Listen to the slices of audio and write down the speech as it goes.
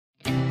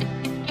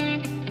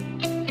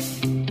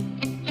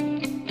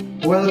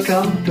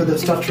Welcome to the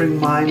Stuttering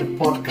Mind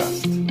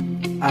podcast.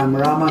 I'm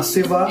Rama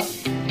Siva,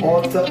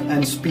 author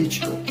and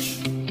speech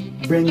coach,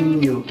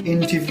 bringing you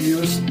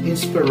interviews,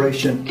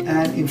 inspiration,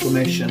 and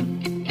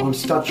information on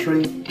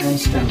stuttering and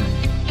stammering.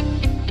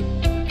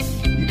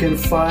 You can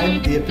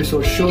find the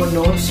episode show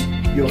notes,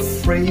 your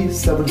free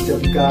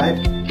 7-step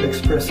guide to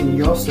expressing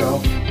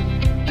yourself,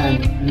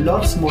 and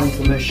lots more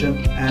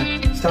information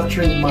at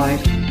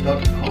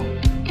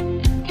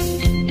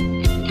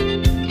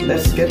stutteringmind.com.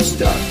 Let's get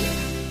started.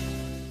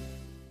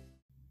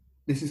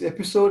 This is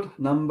episode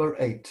number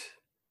 8.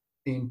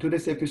 In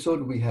today's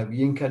episode, we have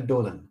Yinka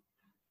Dolan,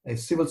 a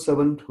civil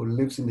servant who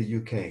lives in the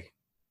UK.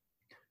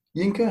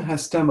 Yinka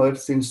has stammered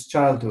since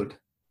childhood,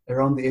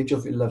 around the age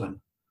of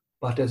 11,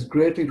 but has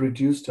greatly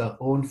reduced her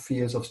own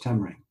fears of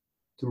stammering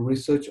through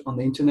research on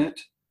the internet,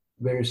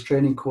 various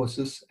training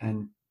courses,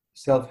 and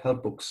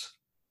self-help books.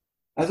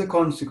 As a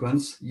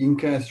consequence,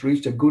 Yinka has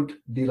reached a good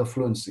deal of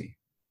fluency.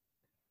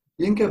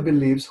 Yinka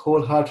believes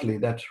wholeheartedly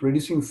that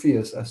reducing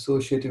fears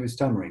associated with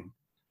stammering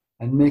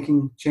and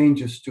making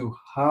changes to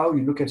how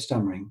you look at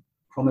stammering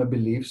from your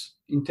beliefs,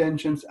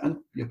 intentions, and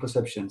your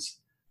perceptions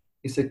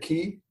is a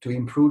key to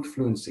improved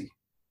fluency.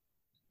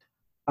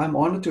 I'm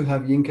honored to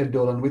have Yinka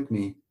Dolan with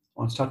me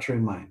on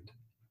Stuttering Mind.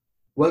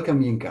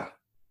 Welcome, Yinka.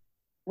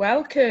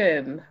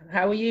 Welcome.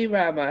 How are you,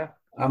 Rama?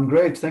 I'm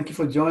great. Thank you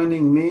for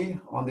joining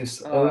me on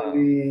this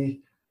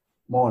early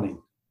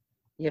morning.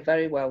 You're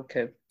very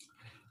welcome.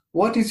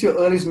 What is your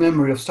earliest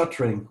memory of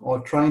stuttering or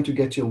trying to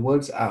get your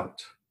words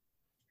out?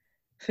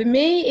 For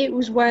me, it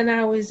was when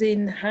I was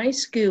in high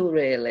school,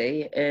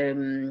 really.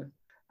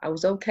 I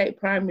was okay at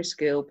primary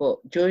school,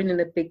 but joining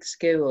a big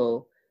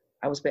school,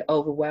 I was a bit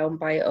overwhelmed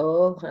by it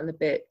all and a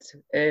bit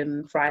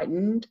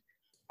frightened.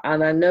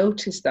 And I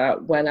noticed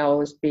that when I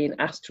was being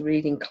asked to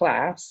read in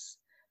class,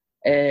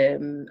 I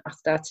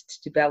started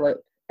to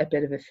develop a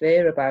bit of a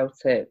fear about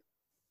it,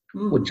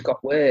 which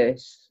got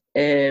worse.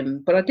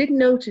 But I did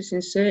notice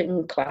in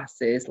certain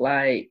classes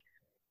like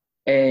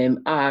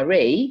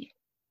RE,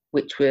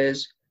 which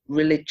was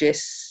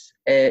religious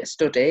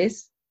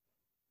studies,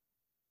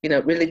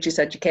 religious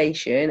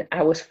education,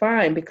 I was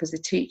fine because the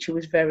teacher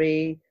was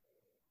very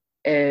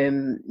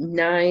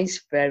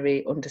nice,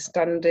 very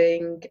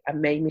understanding,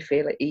 and made me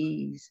feel at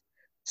ease.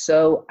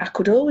 So I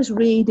could always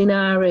read in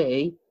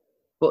RE,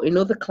 but in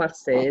other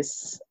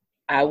classes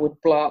I would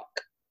block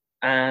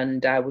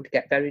and I would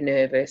get very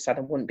nervous and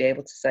I wouldn't be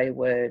able to say a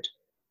word.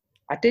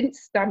 I didn't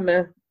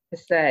stammer per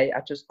se,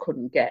 I just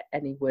couldn't get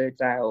any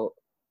words out.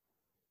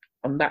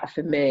 And that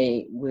for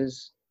me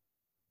was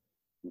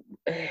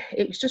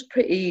just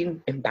pretty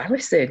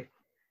embarrassing.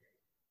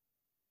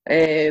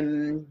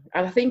 And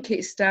I think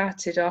it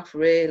started off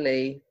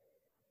really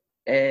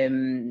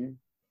as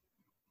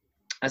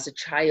a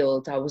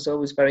child. I was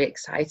always very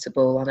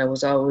excitable and I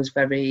was always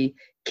very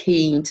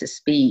keen to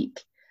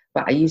speak,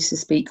 but I used to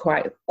speak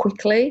quite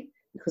quickly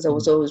because I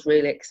was always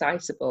really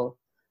excitable.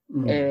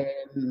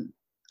 And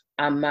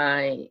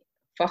my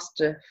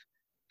foster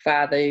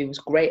father, who was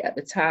great at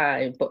the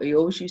time, but he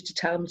always used to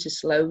tell me to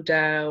slow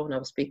down. I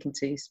was speaking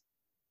too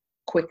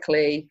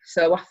quickly.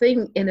 So I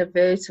think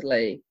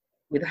inadvertently,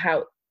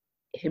 without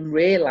him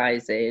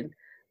realising,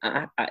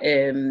 I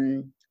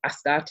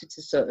started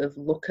to sort of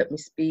look at my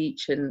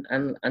speech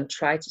and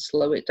try to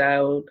slow it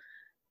down.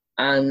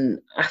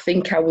 And I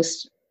think I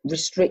was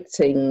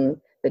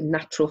restricting the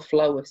natural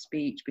flow of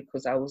speech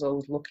because I was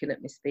always looking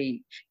at my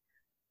speech.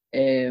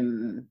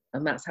 And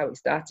that's how it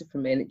started for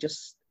me. And it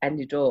just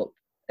ended up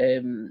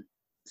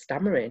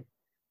stammering.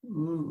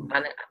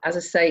 And as I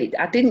say,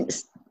 I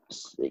didn't.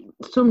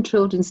 Some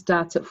children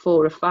start at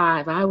 4 or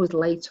 5. I was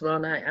later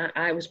on.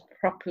 I was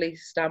properly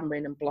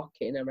stammering and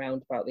blocking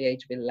around about the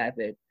age of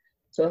 11.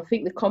 So I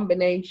think the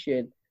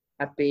combination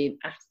of being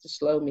asked to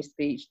slow my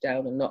speech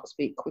down and not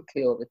speak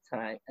quickly all the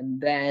time,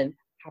 and then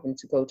having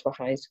to go to a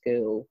high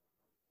school,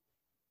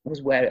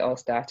 was where it all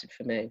started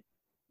for me.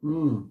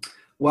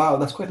 Wow,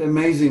 that's quite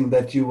amazing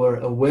that you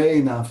were aware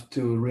enough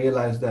to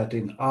realize that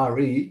in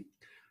RE,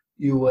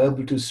 you were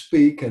able to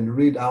speak and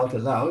read out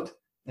aloud,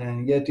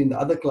 and yet in the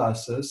other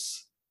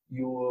classes,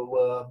 you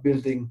were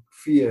building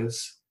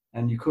fears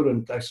and you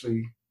couldn't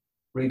actually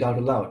read out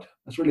aloud.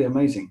 That's really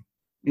amazing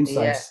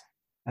insights.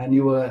 Yeah. And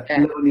you were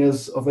 11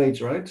 years of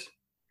age, right?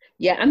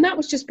 Yeah, and that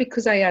was just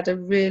because I had a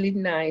really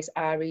nice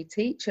RE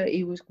teacher.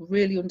 He was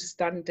really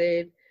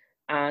understanding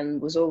and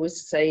was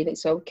always saying,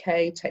 it's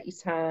okay, take your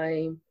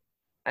time.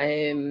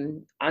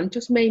 And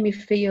just made me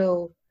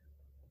feel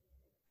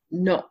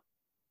not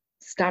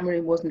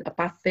stammering wasn't a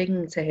bad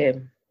thing to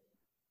him.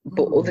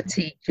 But other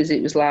teachers,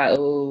 it was like,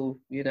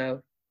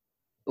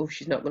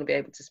 she's not going to be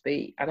able to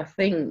speak. And I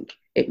think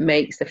it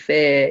makes the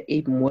fear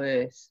even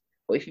worse.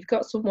 But if you've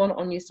got someone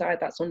on your side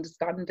that's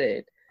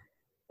understanding,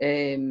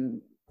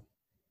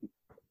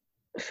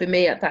 for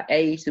me at that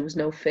age, there was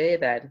no fear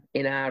then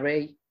in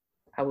RE.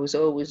 I was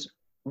always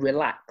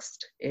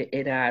relaxed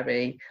in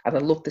RE, and I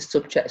loved the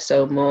subject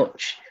so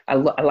much. I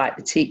liked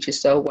the teacher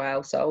so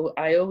well. So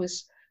I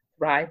always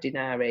thrived in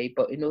RE,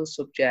 but in other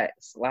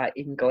subjects like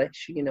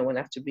English, when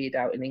I have to read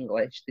out in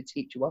English, the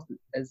teacher wasn't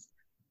as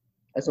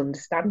as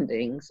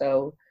understanding.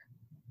 So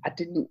I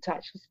didn't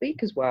actually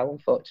speak as well,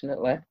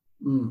 unfortunately.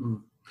 Mm-hmm.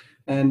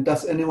 And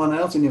does anyone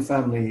else in your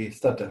family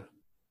stutter?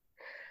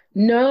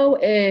 No,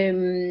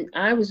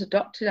 I was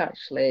adopted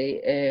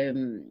actually.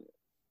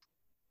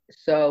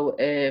 So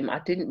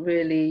I didn't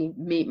really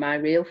meet my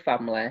real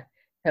family,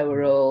 who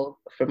were all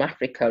from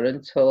Africa,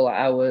 until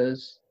I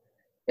was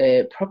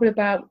probably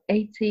about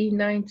 18,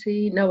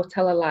 19. No, I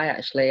tell a lie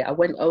actually. I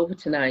went over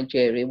to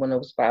Nigeria when I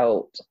was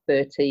about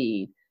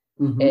 13,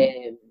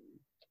 Mm-hmm.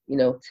 you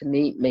know, to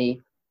meet me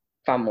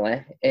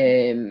family.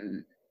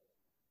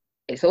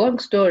 It's a long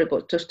story,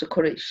 but just to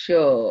cut it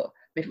short,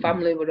 my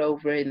family were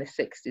over in the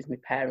 60s, my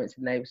parents,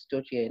 and they were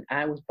studying.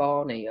 I was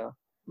born here,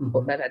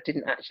 but Mm-hmm. then I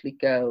didn't actually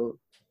go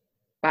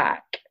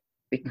back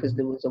because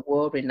there was a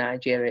war in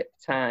Nigeria at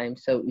the time.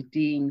 So it was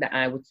deemed that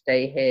I would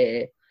stay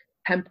here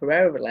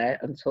temporarily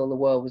until the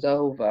war was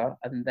over,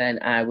 and then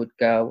I would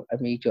go and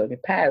rejoin my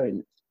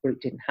parents, but it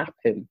didn't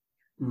happen.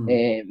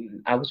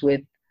 I was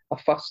with a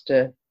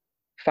foster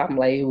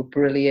family who were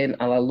brilliant,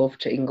 and I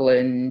loved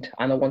England,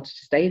 and I wanted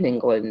to stay in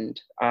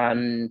England,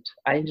 and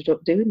I ended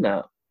up doing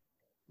that.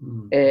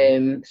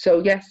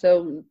 So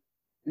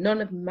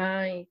none of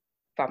my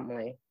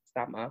family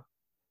stammer.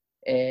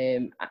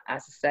 As I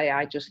say,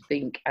 I just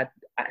think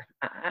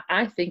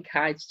I think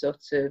I'd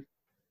sort of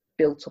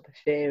built up a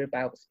fear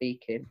about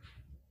speaking.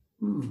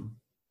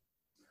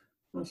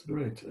 That's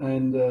great.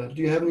 And do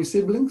you have any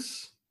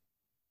siblings?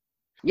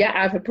 Yeah,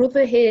 I have a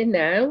brother here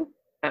now,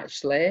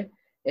 actually.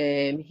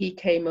 He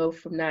came over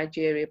from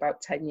Nigeria about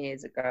 10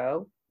 years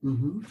ago.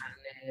 Mm-hmm.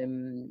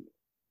 And,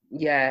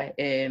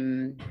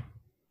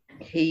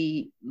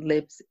 he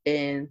lives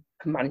in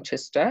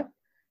Manchester.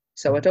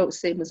 So I don't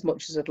see him as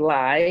much as I'd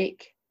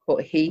like,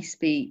 but he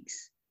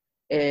speaks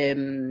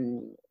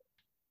English,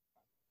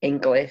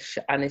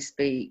 and he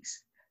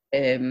speaks,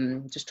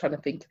 just trying to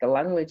think of the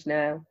language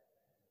now.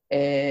 But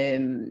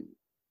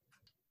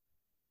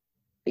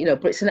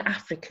it's an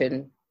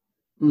African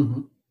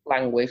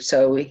language,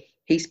 so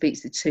he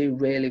speaks the two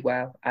really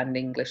well, and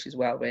English as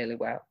well really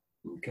well.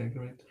 Okay,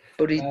 great.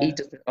 But he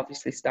doesn't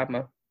obviously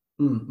stammer.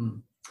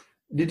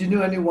 Did you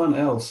know anyone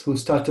else who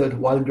stuttered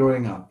while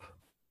growing up?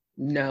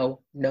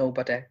 No,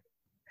 nobody.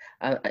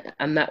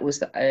 And that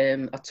was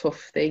a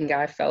tough thing.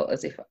 I felt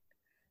as if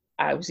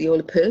I was the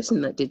only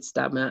person that did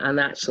stammer, and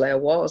actually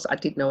I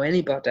didn't know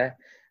anybody.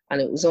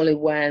 And it was only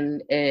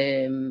when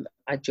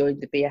I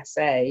joined the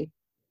BSA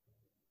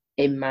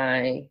in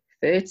my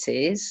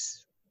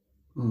 30s,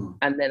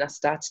 and then I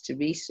started to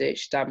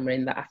research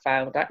stammering, that I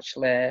found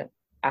actually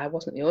I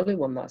wasn't the only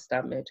one that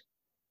stammered.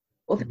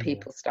 Other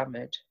people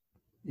stammered.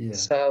 Yeah.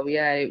 So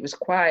yeah, it was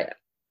quite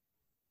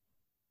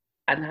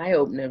an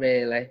eye-opener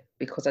really,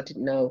 because I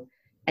didn't know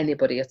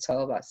anybody at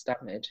all that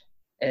stammered.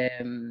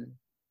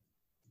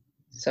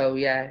 So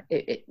yeah,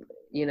 it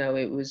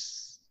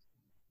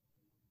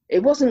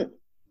wasn't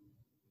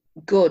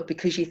good,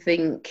 because you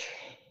think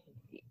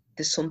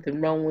there's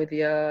something wrong with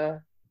you.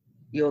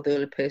 You're the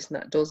only person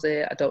that does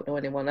it. I don't know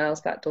anyone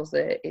else that does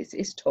it.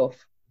 It's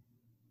tough.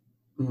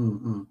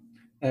 Mm-hmm.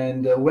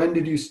 And when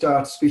did you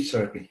start speech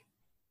therapy?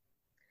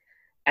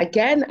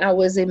 Again, I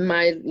was in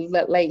my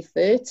late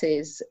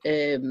 30s.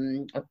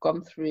 I've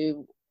gone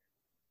through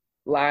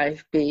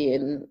life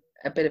being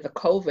a bit of a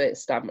covert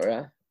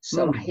stammerer,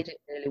 so I hid it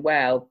really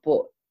well,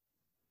 but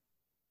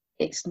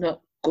it's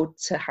not good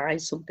to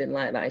hide something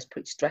like that. It's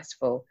pretty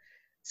stressful.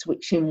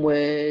 Switching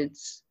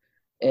words,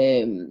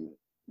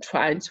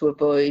 trying to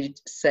avoid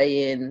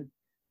saying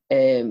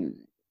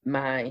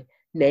my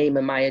name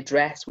and my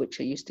address,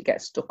 which I used to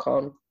get stuck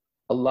on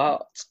a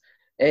lot.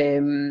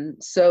 I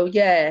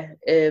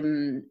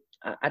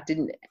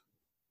didn't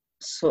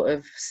sort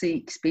of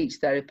seek speech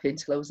therapy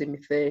until I was in my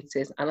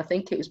 30s, and I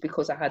think it was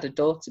because I had a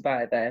daughter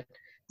by then.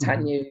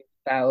 Tanya,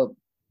 about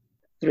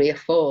 3 or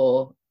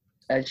 4,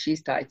 and she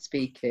started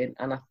speaking,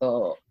 and I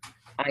thought,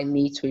 I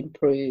need to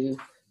improve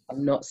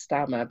and not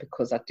stammer,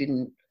 because I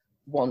didn't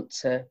want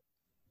to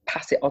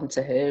pass it on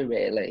to her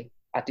really.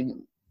 I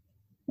didn't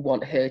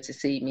want her to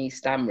see me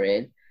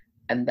stammering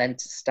and then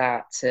to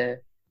start to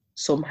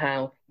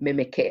somehow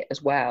mimic it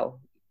as well.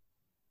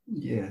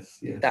 Yes.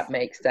 That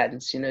makes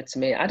sense, to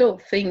me. I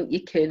don't think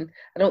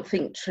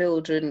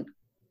children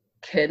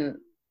can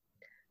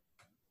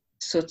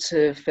sort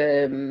of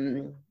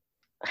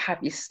have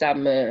you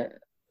stammer.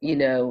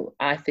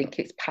 I think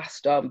it's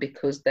passed on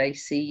because they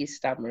see you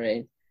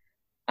stammering,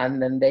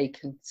 and then they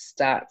can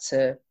start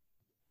to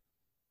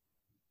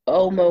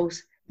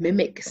almost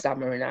mimic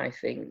stammering, I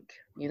think.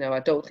 I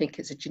don't think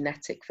it's a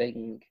genetic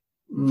thing,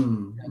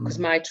 because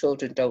my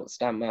children don't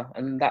stammer,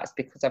 and that's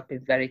because I've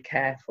been very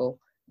careful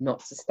not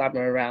to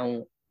stammer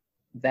around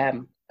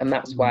them, and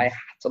that's why I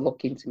had to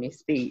look into my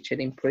speech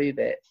and improve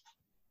it.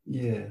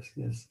 Yes.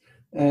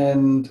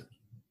 And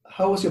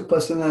how was your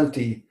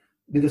personality?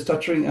 Did the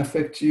stuttering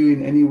affect you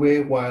in any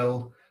way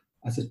while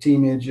as a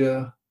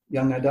teenager,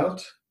 young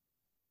adult?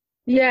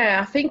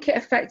 Yeah, I think it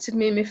affected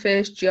me in my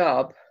first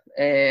job.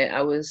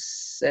 I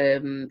was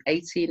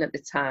 18 at the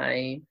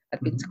time.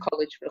 I'd been to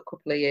college for a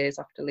couple of years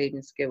after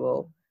leaving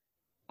school,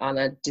 and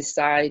I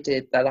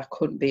decided that I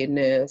couldn't be a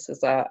nurse,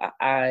 as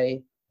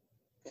I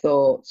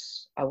thought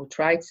I would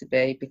try to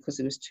be, because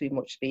there was too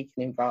much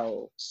speaking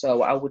involved.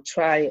 So I would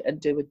try and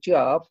do a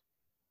job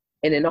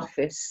in an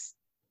office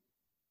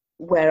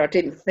where I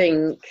didn't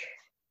think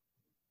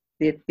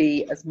there'd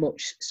be as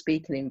much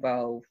speaking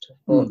involved.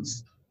 But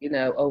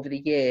over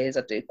the years,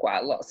 I do quite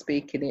a lot of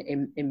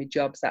speaking in my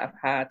jobs that I've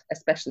had,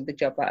 especially the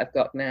job that I've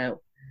got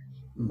now.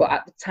 But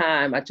at the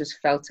time, I just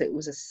felt it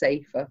was a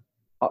safer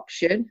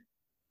option.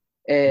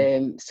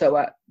 So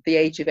at the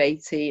age of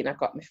 18, I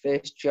got my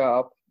first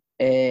job.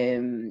 I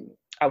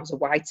was a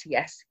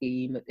YTS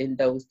scheme in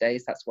those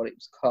days, that's what it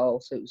was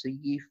called. So it was a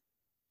youth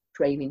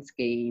training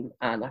scheme,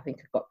 and I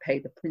think I got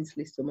paid the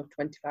princely sum of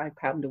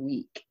 £25 a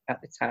week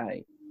at the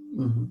time.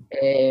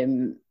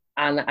 And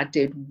I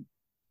did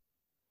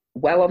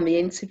well on the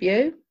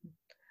interview.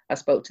 I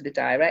spoke to the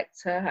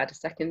director, had a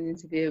second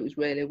interview, it was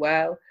really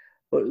well.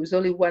 But it was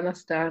only when I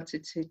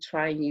started to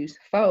try and use the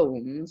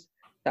phones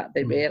that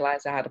they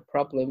realised I had a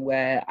problem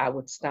where I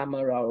would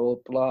stammer or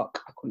block,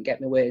 I couldn't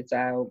get my words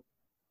out.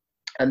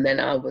 And then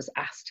I was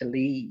asked to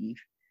leave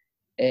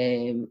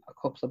a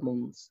couple of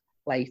months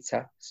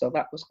later. So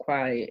that was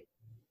quite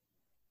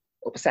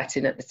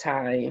upsetting at the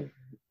time.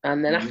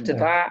 And then after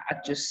that, I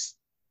just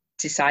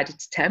decided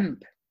to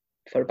temp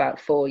for about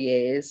 4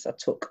 years. I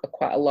took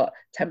quite a lot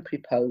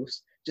temporary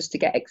posts just to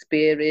get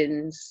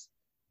experience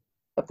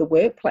of the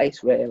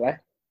workplace, really.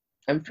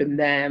 And from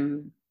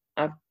them,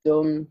 I've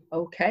done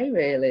okay,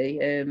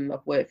 really.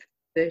 I've worked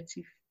for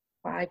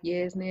 35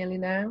 years nearly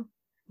now.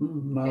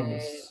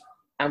 Marvelous.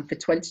 And for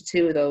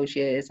 22 of those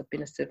years, I've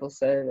been a civil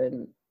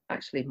servant.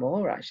 Actually,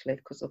 more,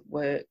 because I've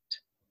worked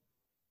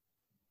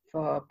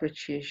for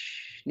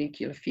British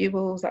Nuclear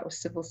Fuels. That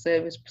was civil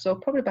service. So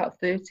probably about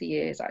 30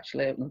 years,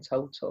 actually, in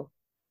total.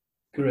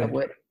 Great. I've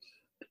worked,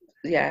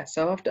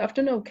 so I've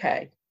done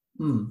okay.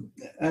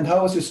 And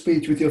how was your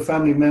speech with your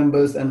family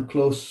members and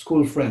close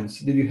school friends?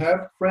 Did you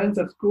have friends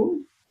at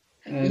school?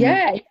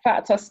 Yeah, in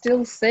fact, I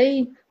still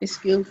see my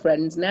school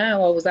friends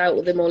now. I was out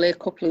with them only a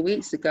couple of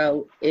weeks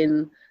ago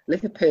in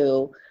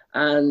Liverpool,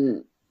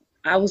 and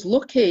I was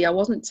lucky. I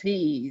wasn't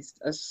teased,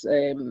 as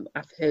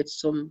I've heard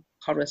some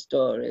horror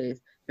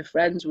stories. My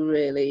friends were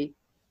really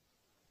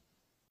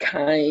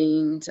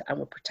kind and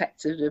were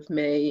protective of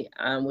me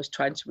and was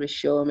trying to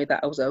reassure me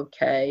that I was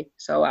okay.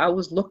 So I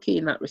was lucky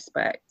in that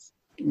respect.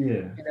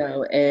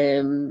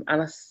 And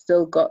I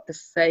still got the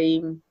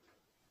same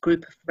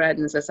group of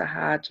friends as I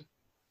had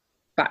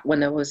back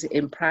when I was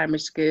in primary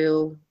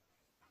school,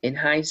 in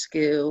high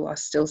school. I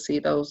still see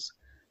those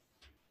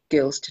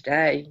girls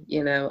today,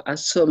 and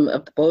some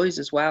of the boys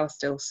as well I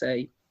still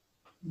see.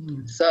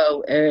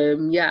 So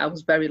I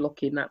was very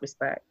lucky in that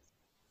respect.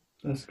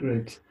 That's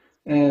great.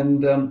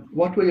 And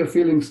what were your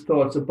feelings,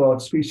 thoughts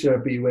about speech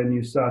therapy when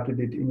you started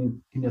it in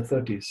your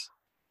 30s?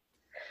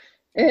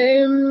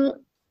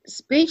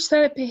 Speech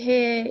therapy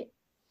here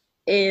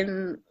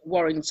in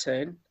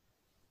Warrington,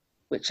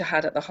 which I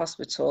had at the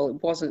hospital,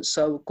 it wasn't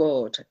so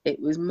good. It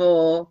was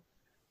more,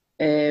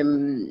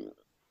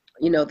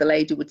 the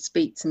lady would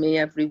speak to me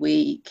every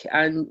week,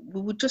 and we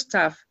would just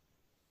have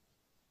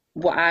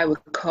what I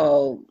would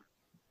call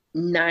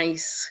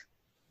nice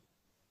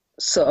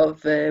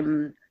sort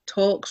of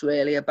talks,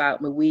 really,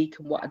 about my week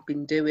and what I'd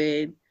been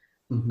doing.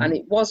 And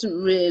it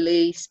wasn't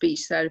really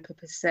speech therapy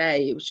per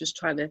se. It was just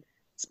trying to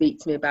speak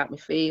to me about my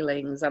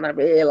feelings, and I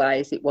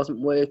realised it wasn't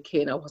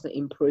working, I wasn't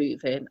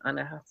improving, and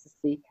I had to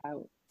seek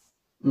out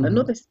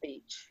another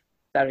speech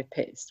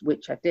therapist,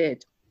 which I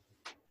did.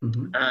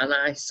 And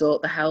I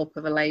sought the help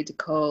of a lady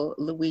called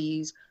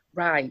Louise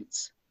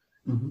Wright,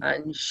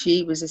 and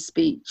she was a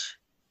speech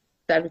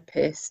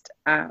therapist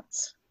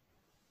at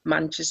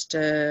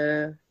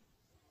Manchester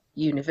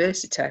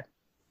University.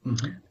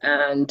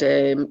 And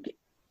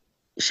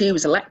she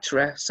was a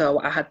lecturer, so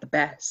I had the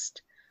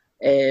best.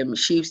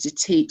 She used to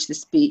teach the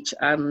speech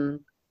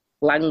and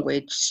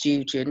language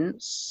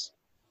students.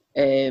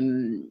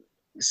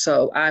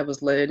 So I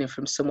was learning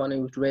from someone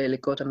who was really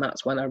good, and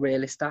that's when I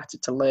really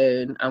started to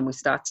learn, and we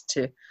started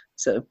to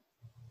sort of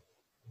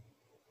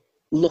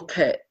look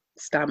at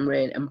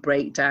stammering and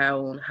break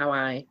down how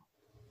I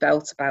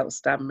felt about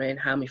stammering,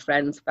 how my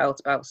friends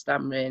felt about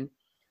stammering,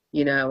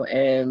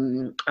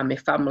 and my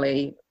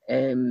family.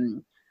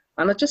 And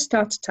I just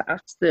started to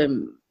ask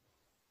them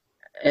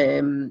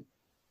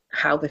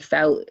how they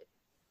felt,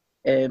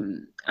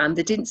 and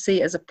they didn't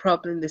see it as a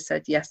problem. They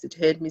said yes, they'd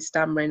heard me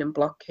stammering and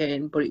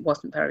blocking, but it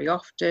wasn't very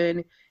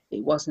often.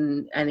 It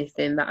wasn't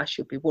anything that I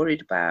should be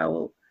worried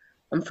about.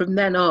 And from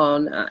then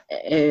on,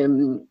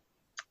 it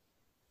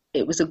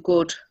was a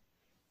good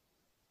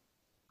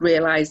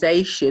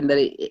realisation that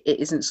it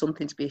isn't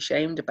something to be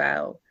ashamed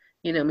about.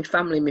 My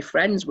family and my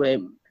friends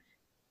weren't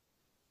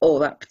all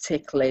that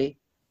particularly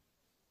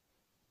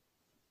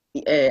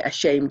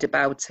ashamed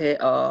about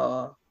it,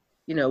 or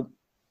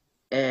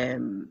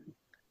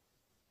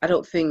I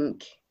don't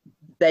think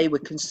they were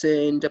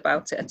concerned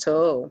about it at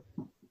all.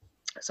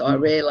 So I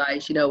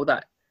realised,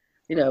 that,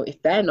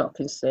 if they're not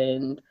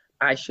concerned,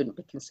 I shouldn't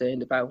be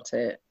concerned about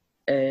it.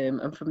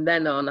 And from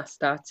then on, I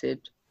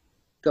started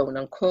going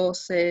on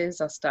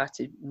courses. I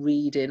started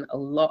reading a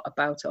lot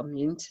about it on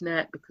the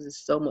internet because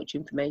there's so much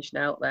information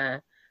out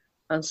there,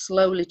 and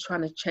slowly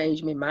trying to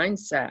change my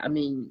mindset. I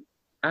mean,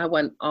 I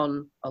went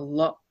on a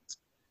lot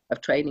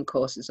of training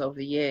courses over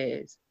the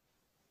years,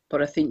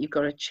 but I think you've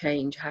got to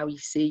change how you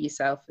see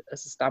yourself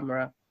as a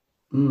stammerer.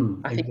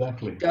 I think if you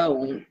Exactly.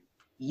 don't,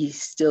 you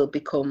still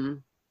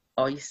become,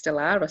 or you still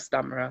are a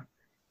stammerer.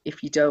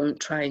 If you don't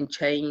try and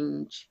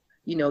change,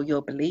 you know,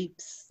 your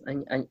beliefs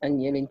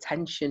and your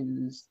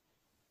intentions.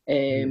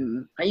 Yeah.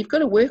 And you've got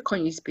to work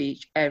on your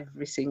speech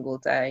every single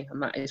day.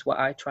 And that is what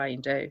I try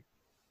and do.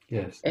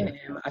 Yes. Yes.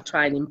 I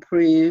try and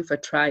improve. I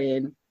try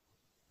and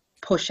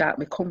push out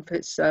my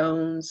comfort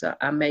zones.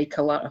 I make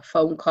a lot of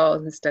phone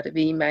calls instead of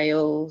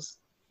emails.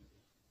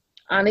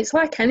 And it's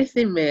like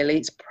anything really,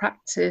 it's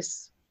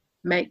practice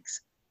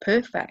makes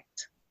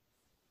perfect.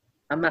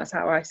 And that's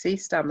how I see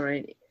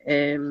stammering.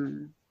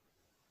 You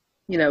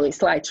know,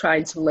 it's like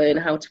trying to learn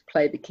how to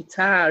play the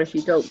guitar. If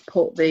you don't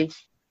put the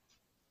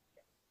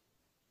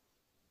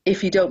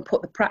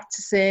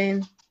practice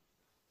in,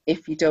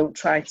 if you don't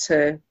try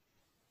to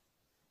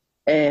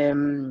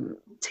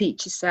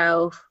teach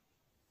yourself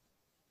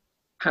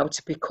how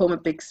to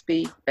become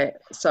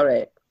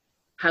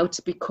how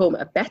to become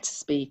a better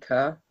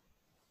speaker,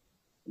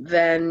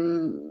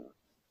 then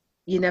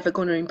you're never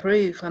going to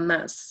improve. And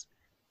that's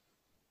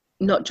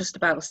not just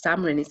about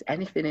stammering, it's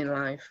anything in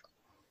life.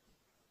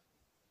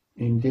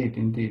 Indeed,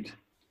 indeed.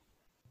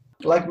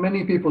 Like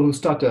many people who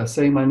stutter,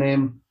 saying my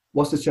name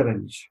was a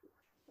challenge.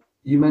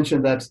 You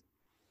mentioned that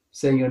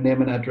saying your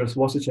name and address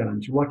was a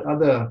challenge. What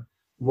other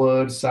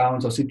words,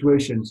 sounds, or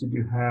situations did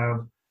you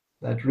have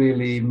that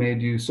really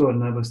made you so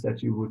nervous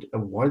that you would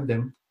avoid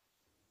them?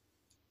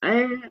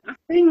 I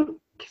think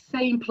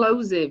saying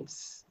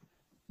plosives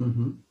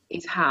Mm-hmm.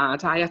 is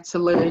hard. I had to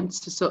learn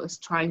to sort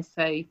of try and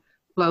say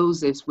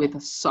plosives with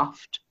a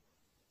soft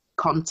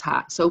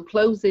contact. So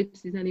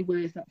plosives is any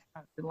words that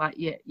start with like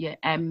your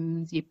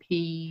M's, your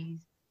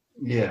P's.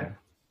 Yeah.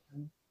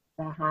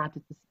 They're harder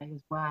to say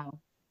as well.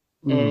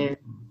 Mm.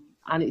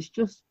 And it's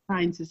just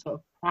trying to sort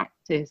of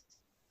practice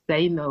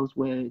saying those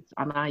words.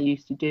 And I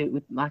used to do it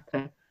with like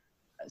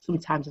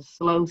sometimes a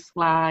slow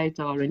slide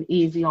or an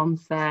easy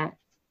onset.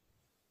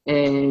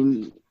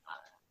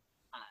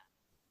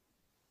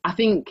 I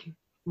think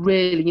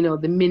really, you know,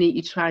 the minute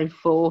you try and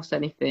force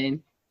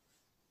anything,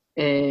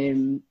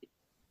 it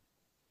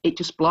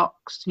just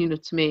blocks, you know,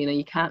 to me. You know,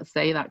 you can't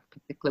say that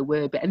particular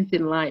word, but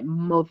anything like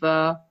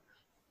mother,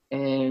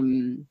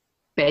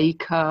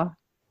 baker,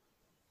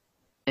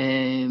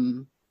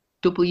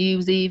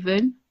 W's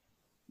even.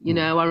 You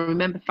know, I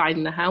remember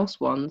finding a house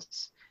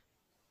once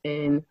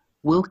in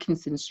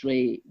Wilkinson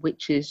Street,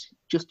 which is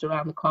just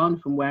around the corner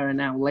from where I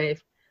now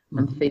live,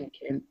 and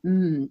thinking,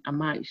 I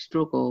might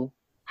struggle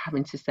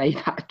having to say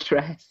that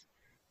address.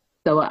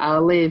 So I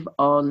live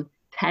on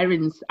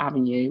Terence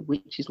Avenue,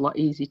 which is a lot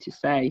easier to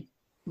say.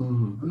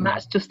 And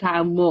that's just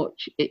how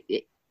much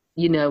it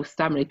you know,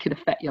 stammering can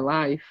affect your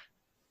life.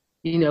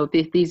 You know,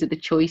 these are the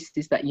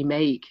choices that you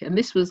make. And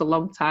this was a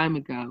long time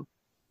ago.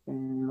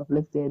 I've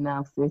lived here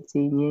now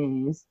 13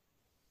 years.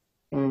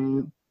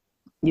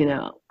 You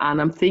know,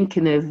 and I'm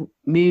thinking of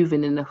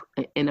moving in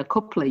a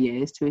couple of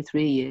years, 2 or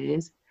 3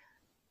 years.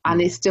 And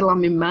it's still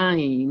on my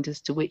mind as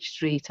to which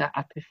street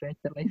I prefer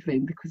to live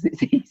in, because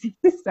it's easy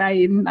to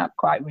say and that's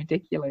quite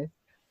ridiculous.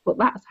 But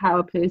that's how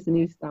a person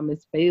who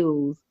stammers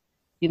feels.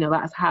 You know,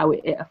 that's how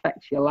it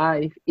affects your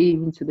life,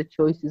 even to the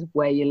choices of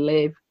where you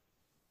live.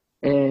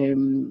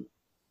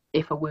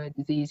 If a word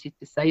is easy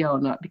to say or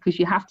not, because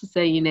you have to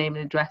say your name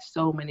and address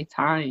so many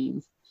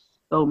times,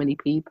 so many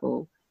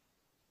people.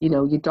 You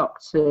know, your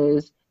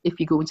doctors, if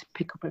you're going to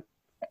pick up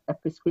a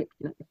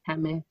prescription at the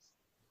chemist,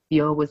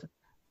 you always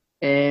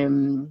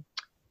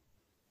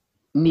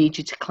need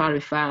you to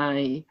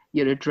clarify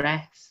your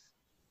address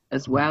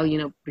as well, you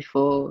know,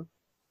 before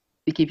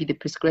they give you the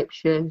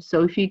prescription.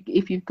 So if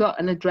you've got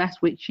an address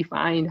which you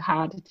find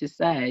harder to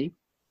say,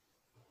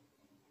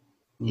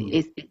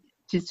 it's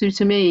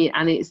to me,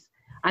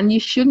 and you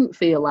shouldn't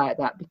feel like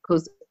that,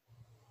 because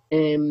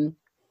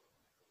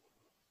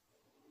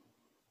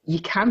you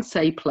can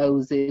say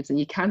plosives and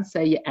you can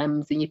say your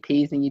M's and your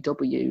P's and your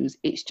W's.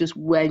 It's just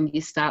when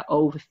you start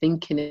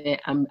overthinking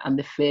it and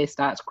the fear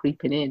starts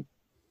creeping in.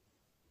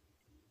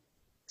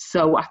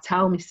 So I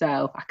tell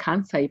myself I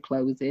can say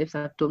plosives.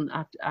 I've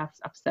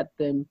said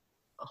them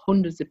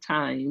hundreds of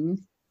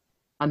times,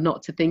 and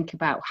not to think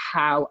about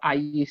how I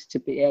used to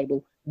be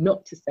able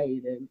not to say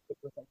them. It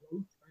was a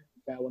long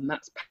time ago, and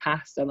that's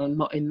past, and I'm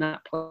not in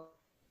that place.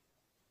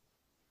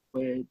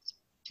 Words.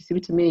 Do you see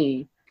what I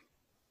mean?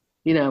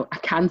 You know, I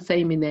can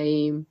say my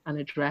name and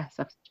address.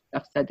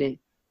 I've said it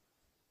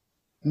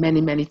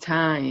many, many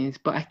times,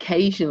 but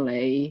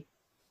occasionally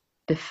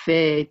the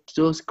fear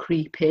does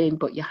creep in,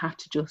 but you have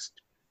to just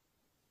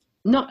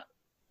not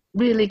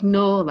really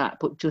ignore that,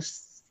 but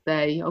just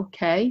say,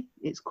 okay,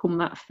 it's come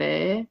that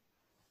fear,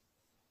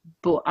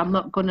 but I'm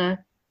not going to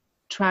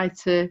try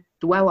to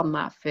dwell on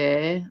that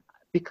fear,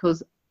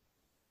 because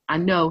I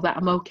know that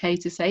I'm okay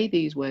to say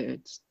these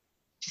words.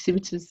 Do you see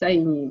what I'm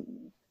saying?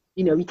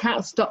 you know, you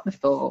can't stop the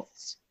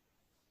thoughts.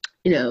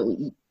 You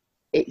know,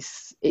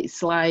 it's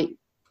like,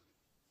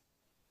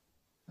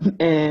 how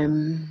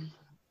can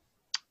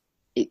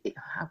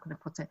I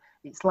put it?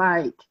 It's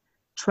like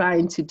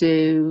trying to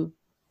do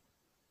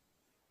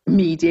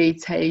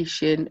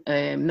meditation,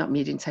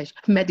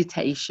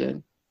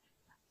 meditation,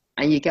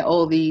 and you get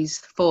all these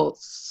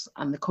thoughts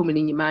and they're coming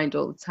in your mind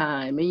all the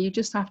time, and you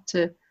just have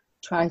to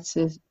try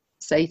to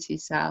say to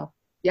yourself,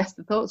 yes,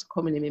 the thoughts are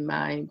coming in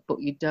my mind,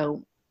 but you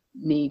don't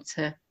need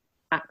to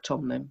act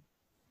on them.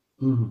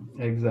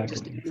 Exactly.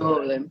 Just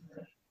ignore them.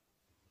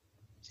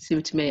 See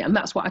what I mean? And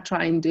that's what I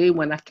try and do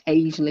when I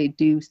occasionally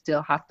do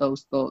still have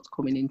those thoughts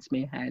coming into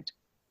my head.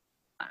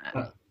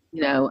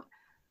 You know,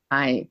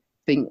 I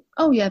think,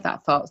 oh yeah,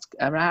 that thought's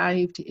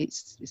arrived.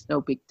 It's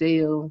no big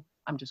deal.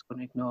 I'm just going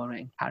to ignore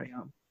it and carry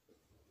on.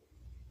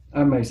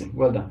 Amazing.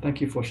 Well done. Thank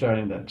you for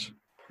sharing that.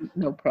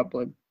 No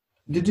problem.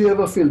 Did you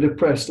ever feel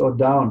depressed or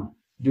down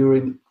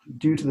due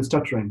to the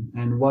stuttering?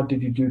 And what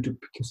did you do to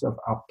pick yourself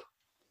up?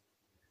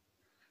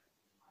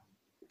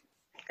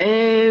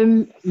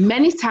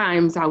 Many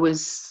times I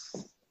wouldn't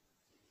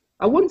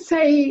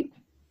say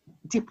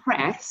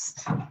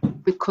depressed,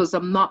 because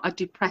I'm not a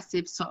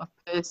depressive sort of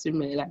person,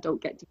 really. I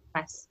don't get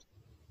depressed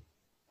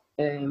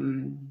at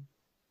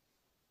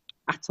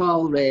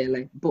all,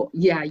 really. But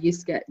yeah, I used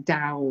to get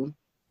down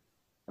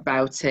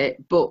about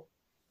it. But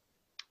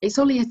it's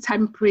only a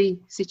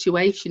temporary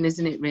situation,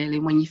 isn't it, really,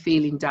 when you're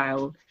feeling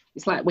down?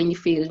 It's like when you're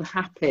feeling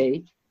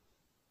happy,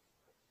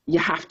 you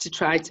have to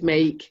try to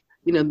make,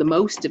 you know, the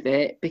most of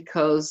it,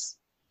 because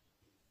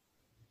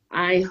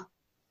I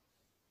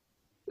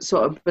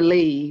sort of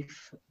believe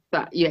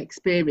that you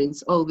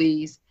experience all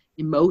these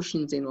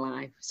emotions in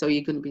life. So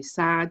you're going to be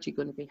sad, you're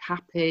going to be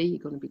happy,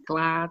 you're going to be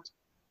glad,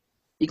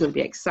 you're going to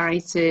be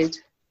excited.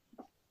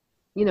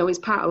 You know, it's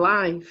part of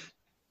life.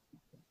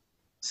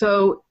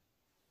 So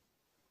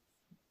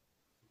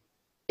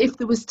if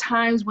there was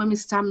times when my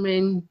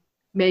stammering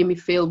made me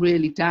feel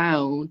really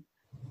down,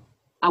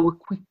 I would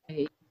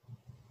quickly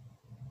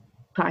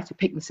try to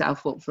pick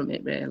myself up from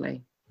it,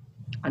 really,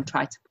 and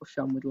try to push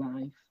on with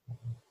life.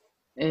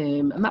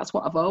 And that's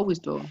what I've always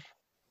done.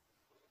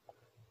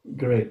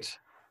 Great.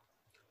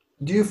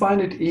 Do you find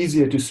it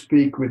easier to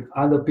speak with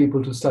other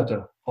people to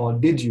stutter, or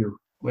did you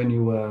when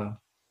you were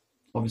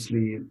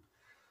obviously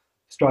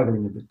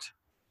struggling a bit?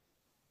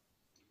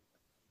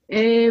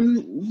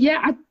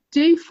 Yeah, I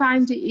do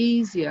find it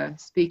easier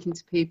speaking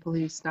to people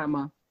who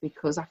stammer,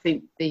 because I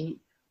think they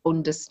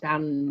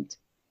understand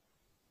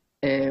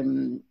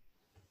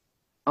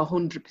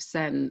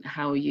 100%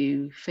 how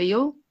you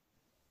feel.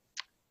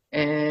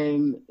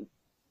 They're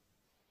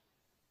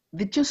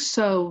just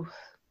so,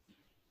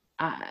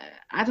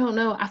 I don't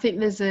know, I think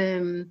there's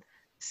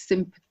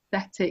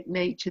sympathetic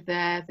nature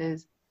there,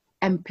 there's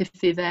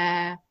empathy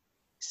there.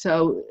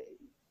 So,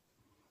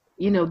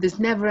 you know, there's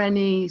never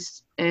any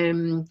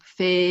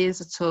fears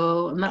at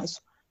all. And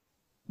that's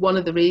one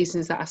of the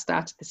reasons that I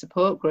started the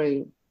support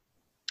group,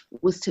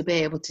 was to be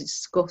able to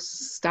discuss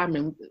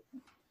stammering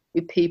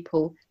with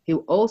people who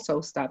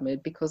also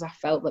stammered, because I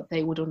felt that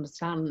they would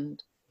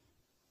understand.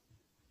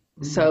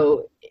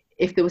 So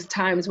if there was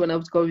times when I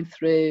was going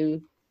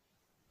through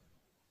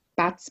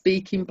bad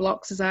speaking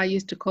blocks, as I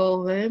used to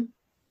call them,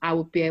 I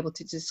would be able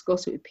to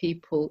discuss it with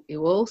people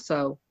who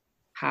also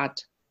had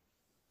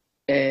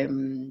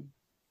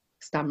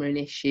stammering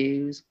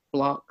issues,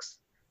 blocks.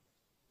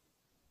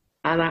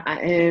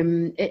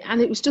 And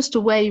it was just a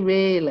way,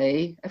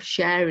 really, of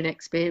sharing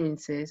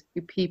experiences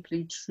with people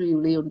who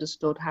truly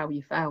understood how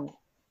you felt.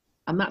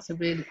 And that's a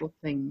really good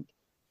thing.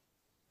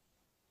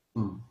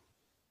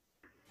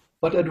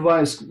 What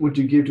advice would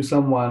you give to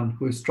someone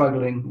who is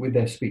struggling with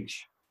their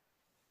speech?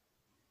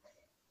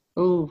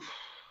 Oh.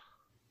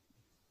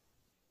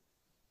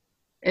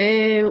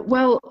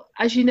 Well,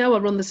 as you know, I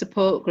run the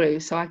support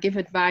group, so I give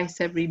advice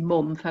every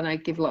month, and I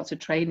give lots of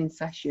training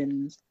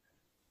sessions.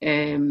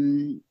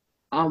 One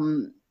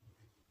of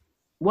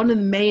the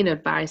main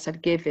advice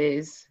I'd give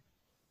is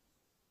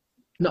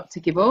not to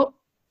give up,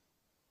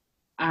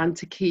 and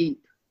to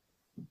keep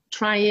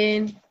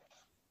trying.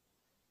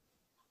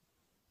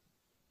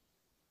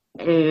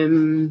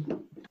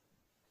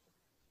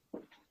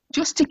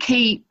 Just to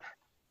keep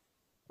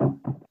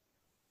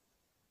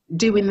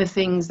doing the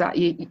things that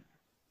you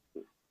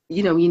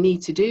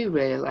need to do,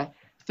 really.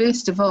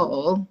 First of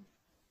all,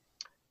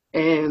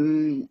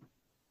 I'd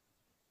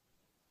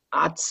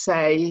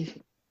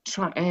say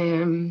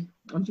I'm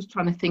just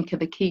trying to think of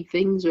the key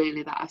things,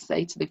 really, that I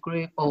say to the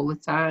group all the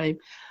time,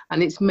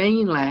 and it's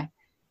mainly,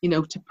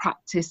 to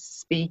practice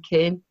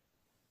speaking,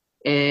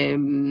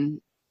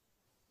 either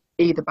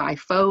by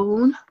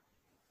phone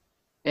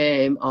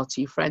or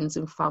to your friends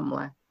and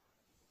family.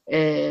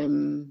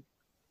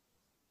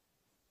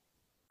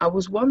 I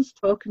was once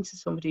talking to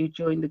somebody who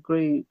joined the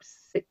group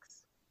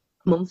 6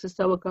 months or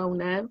so ago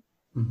now,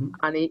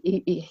 and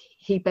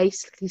he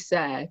basically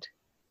said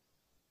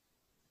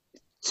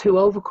to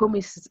overcome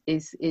his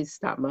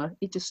stammer,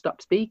 he just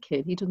stopped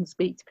speaking. He doesn't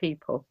speak to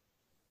people.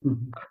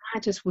 I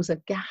just was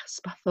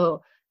aghast. I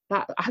thought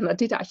that, and I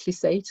did actually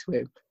say to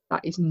him,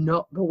 that is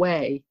not the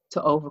way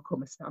to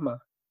overcome a stammer.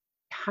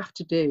 You have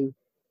to do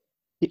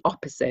the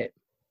opposite.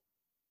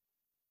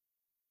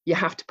 You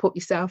have to put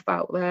yourself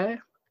out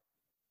there.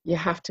 You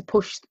have to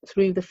push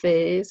through the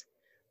fears,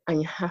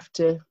 and you have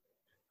to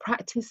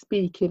practice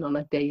speaking on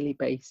a daily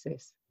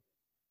basis.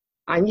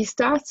 And you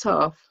start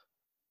off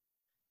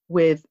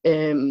with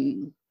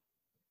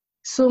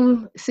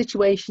some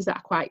situations that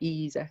are quite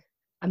easy,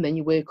 and then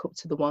you work up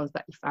to the ones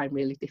that you find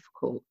really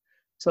difficult.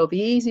 So the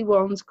easy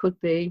ones could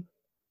be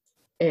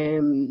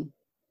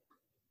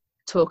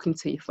talking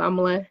to your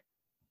family,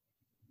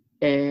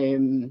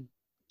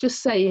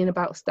 just saying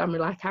about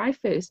stammering like I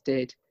first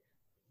did.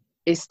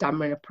 Is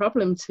stammering a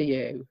problem to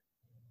you?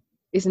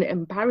 Isn't it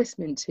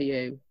embarrassment to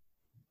you?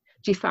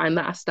 Do you find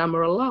that I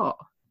stammer a lot?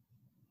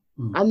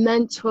 And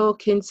then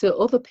talking to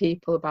other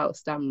people about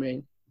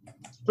stammering,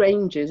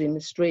 strangers in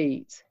the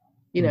street,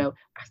 you know,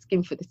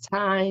 asking for the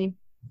time,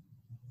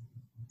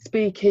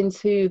 speaking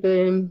to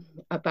them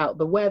about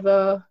the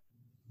weather,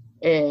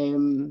 try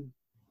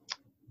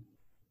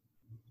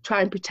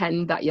and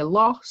pretend that you're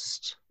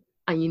lost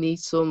and you need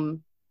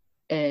some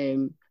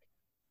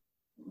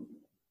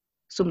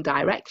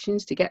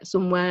directions to get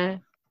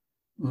somewhere.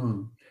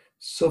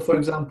 So, for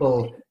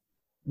example,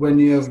 when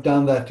you have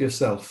done that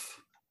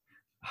yourself,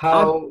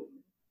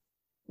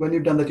 when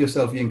you've done that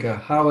yourself,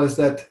 Yinka, how has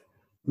that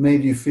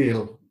made you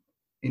feel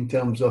in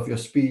terms of your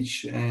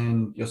speech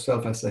and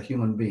yourself as a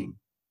human being?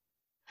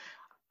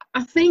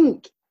 I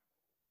think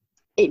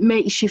it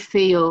makes you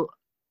feel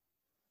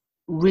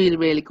really,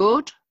 really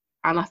good.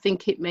 And I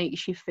think it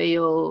makes you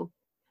feel,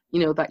 you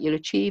know, that you're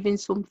achieving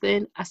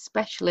something,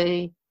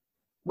 especially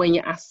when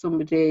you ask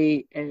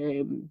somebody,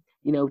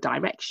 you know,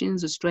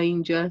 directions, a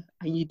stranger,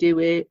 and you do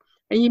it.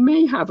 And you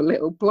may have a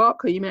little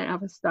block or you may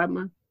have a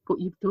stammer, but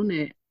you've done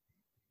it.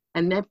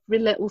 And every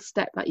little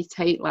step that you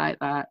take like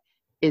that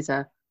is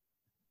I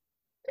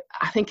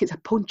think it's a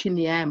punch in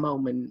the air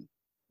moment.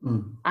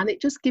 And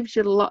it just gives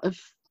you a lot of,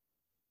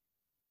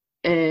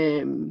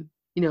 you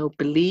know,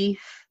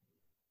 belief,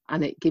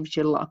 and it gives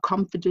you a lot of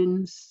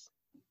confidence.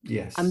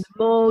 Yes. And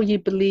the more you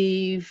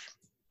believe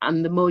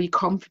and the more your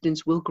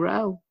confidence will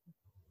grow,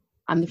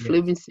 and the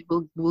fluency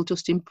will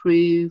just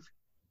improve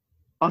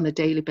on a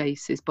daily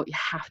basis, but you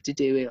have to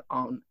do it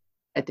on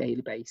a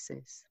daily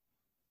basis.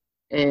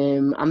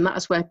 And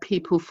that's where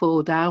people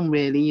fall down,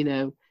 really. You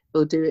know,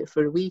 they'll do it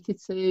for a week or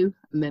two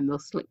and then they'll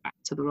slip back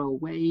to their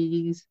old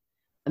ways,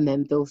 and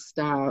then they'll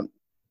start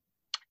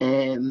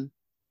to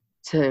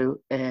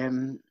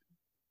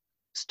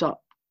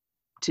stop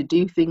to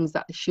do things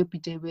that they should be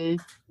doing.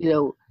 You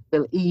know,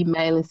 they'll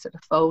email instead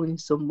of phoning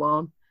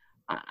someone,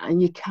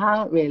 and you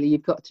can't really.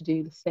 You've got to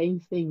do the same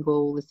thing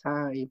all the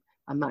time,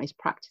 and that is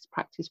practice,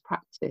 practice,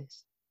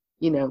 practice.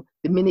 You know,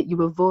 the minute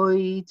you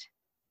avoid,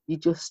 you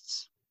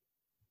just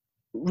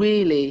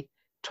really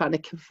trying to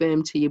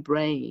confirm to your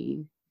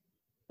brain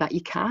that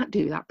you can't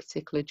do that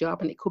particular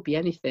job, and it could be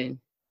anything.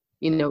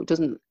 You know, it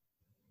doesn't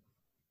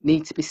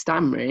need to be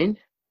stammering,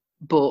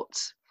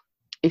 but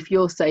if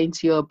you're saying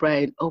to your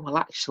brain, oh, well,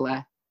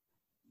 actually,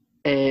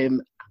 I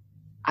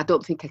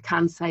don't think I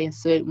can say a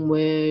certain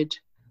word,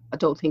 I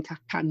don't think I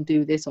can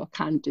do this or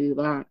can do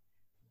that,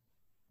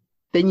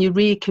 then you're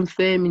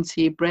reconfirming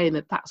to your brain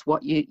that that's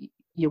what you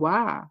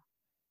are,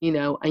 you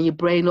know, and your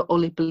brain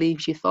only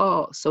believes your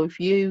thoughts. So if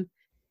you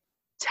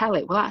tell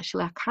it, well,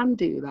 actually, I can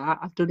do that,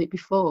 I've done it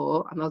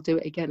before and I'll do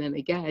it again and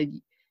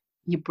again,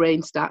 your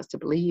brain starts to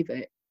believe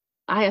it.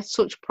 I had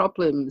such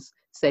problems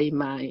saying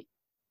my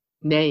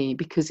name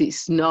because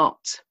it's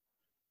not,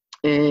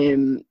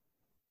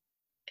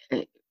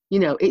 you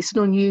know, it's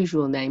an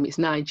unusual name. It's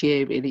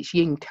Nigerian, it's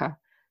Yinka.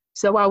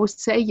 So I would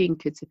say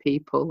Yinka to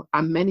people,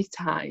 and many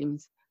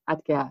times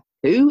I'd go,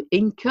 who?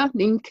 Inka,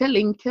 Ninka,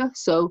 Linka.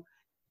 So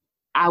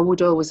I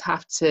would always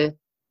have to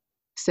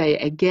say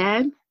it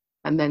again,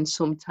 and then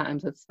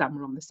sometimes I'd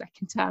stammer on the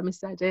second time I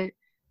said it.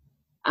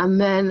 And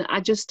then I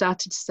just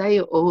started to say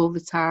it all the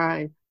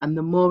time. And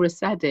the more I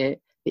said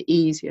it, the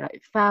easier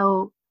it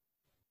felt.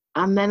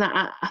 And then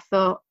I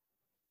thought,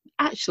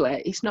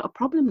 actually, it's not a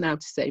problem now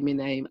to say my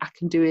name. I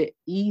can do it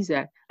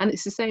easier. And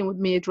it's the same with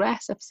my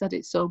address. I've said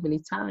it so many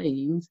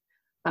times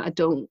that I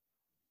don't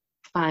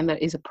find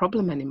that is a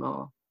problem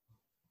anymore.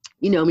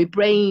 You know, my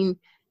brain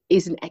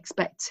isn't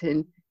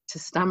expecting to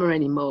stammer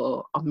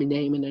anymore on my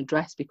name and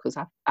address because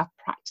I've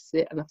practiced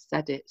it and I've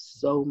said it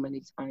so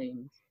many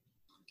times.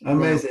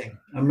 Amazing,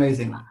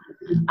 amazing.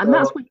 And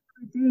that's what you've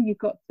got to do. You've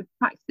got to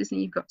practice and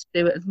you've got to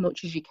do it as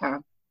much as you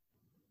can.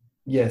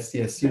 Yes,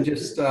 yes. You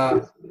just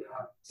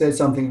said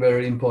something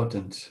very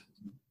important.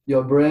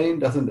 Your brain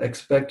doesn't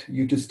expect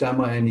you to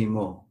stammer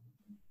anymore.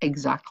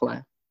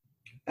 Exactly.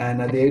 And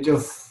at the age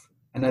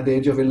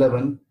of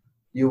 11,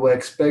 you were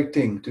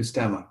expecting to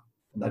stammer.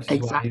 That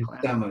is why you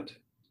stammered.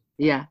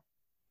 Yeah.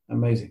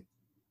 Amazing.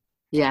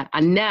 Yeah.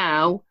 And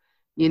now,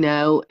 you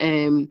know,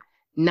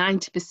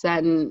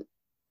 90%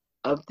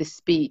 of the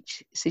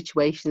speech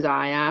situations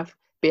I have,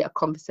 be it a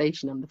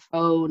conversation on the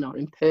phone or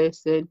in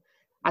person,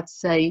 I'd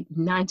say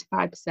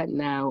 95%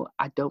 now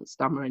I don't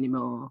stammer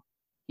anymore.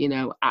 You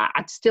know,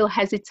 I'd still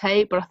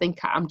hesitate, but I think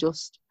I'm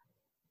just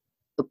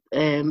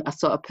a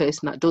sort of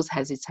person that does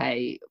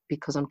hesitate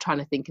because I'm trying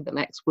to think of the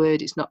next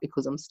word. It's not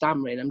because I'm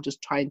stammering. I'm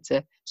just trying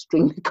to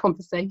string the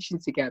conversation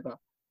together.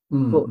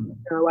 But Mm.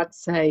 I'd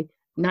say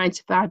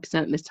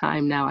 95% of the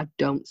time now I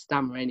don't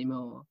stammer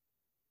anymore.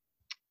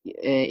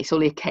 It's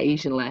only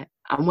occasionally,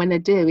 and when I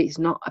do, it's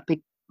not a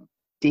big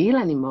deal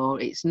anymore.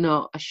 It's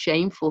not a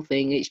shameful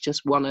thing. It's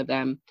just one of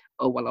them.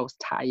 Oh well, I was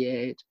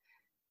tired.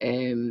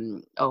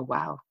 Oh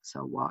wow,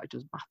 so what? It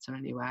doesn't matter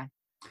anyway.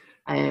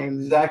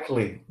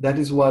 Exactly. That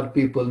is what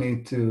people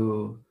need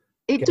to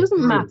It get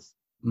doesn't matter.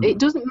 through. Mm. It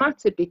doesn't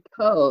matter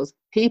because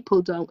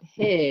people don't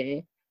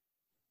hear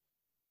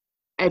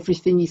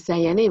everything you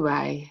say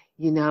anyway.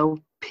 You know,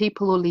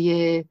 people only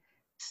hear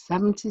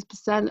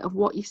 70% of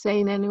what you're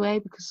saying anyway,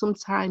 because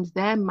sometimes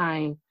their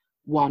mind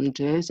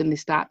wanders and they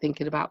start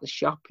thinking about the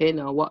shopping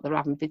or what they're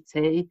having for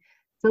tea.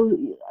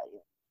 So,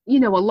 you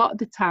know, a lot of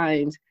the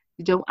times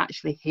you don't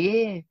actually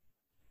hear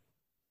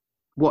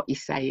what you're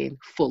saying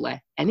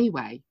fully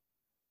anyway.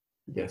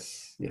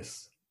 Yes,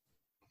 yes.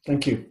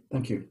 Thank you.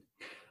 Thank you.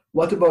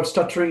 What about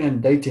stuttering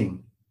and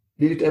dating?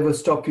 Did it ever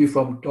stop you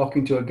from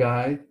talking to a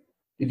guy?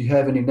 Did you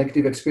have any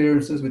negative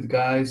experiences with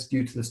guys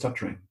due to the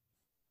stuttering?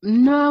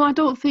 No, I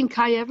don't think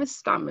I ever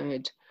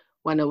stammered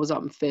when I was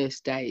on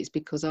first dates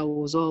because I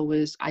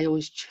always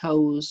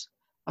chose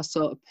a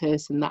sort of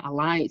person that I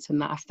liked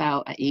and that I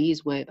felt at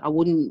ease with. I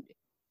wouldn't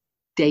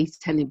date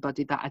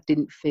anybody that I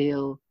didn't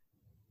feel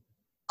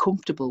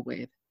comfortable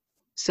with.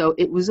 So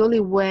it was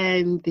only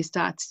when they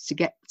started to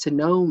get to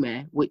know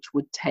me, which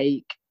would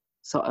take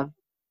sort of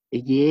a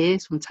year,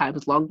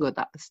 sometimes longer,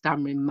 that the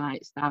stammering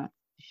might start to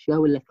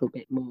show a little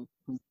bit more.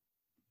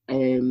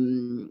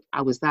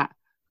 I was that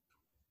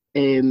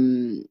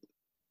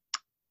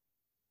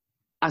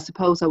I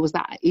suppose I was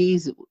that at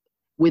ease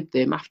with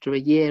them after a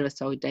year or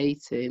so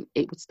dating,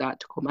 it would start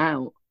to come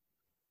out.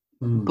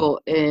 Mm.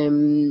 But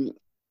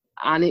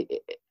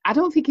I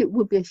don't think it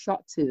would be a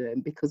shock to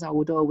them because I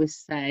would always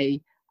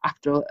say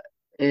after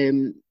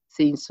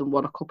seeing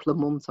someone a couple of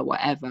months or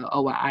whatever,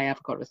 oh, I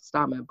have got a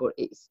stammer, but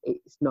it's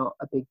not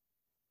a big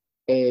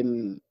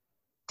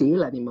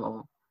deal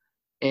anymore.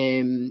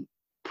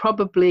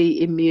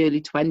 Probably in my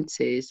early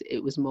 20s,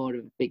 it was more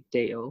of a big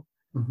deal.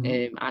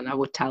 Mm-hmm. And I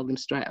would tell them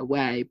straight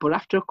away. But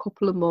after a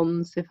couple of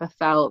months, if I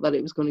felt that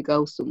it was going to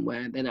go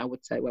somewhere, then I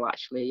would say, well,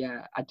 actually,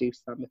 yeah, I do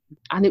stammer.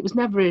 And it was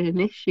never an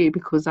issue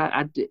because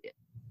I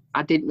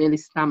didn't really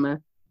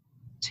stammer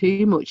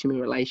too much in my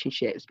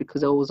relationships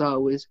because I was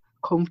always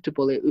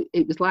comfortable.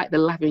 It was like the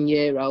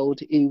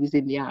 11-year-old who was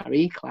in the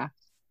RE class.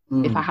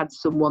 If I Mm. had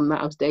someone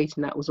that I was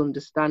dating that was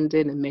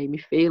understanding and made me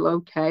feel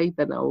okay,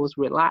 then I was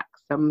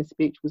relaxed and my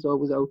speech was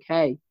always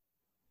okay. Do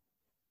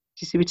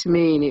you see what I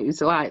mean? It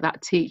was like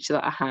that teacher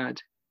that I had.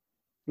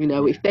 You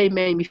know, Yeah. if they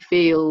made me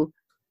feel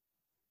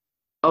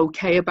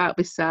okay about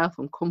myself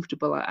and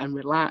comfortable and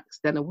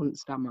relaxed, then I wouldn't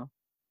stammer.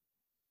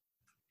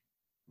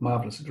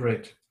 Marvelous.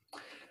 Great.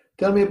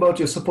 Tell me about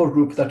your support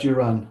group that you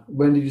run.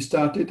 When did you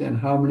start it and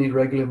how many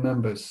regular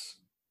members?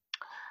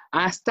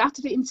 I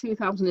started it in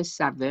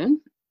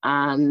 2007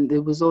 and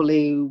there was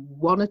only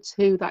one or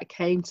two that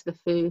came to the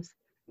first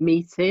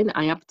meeting.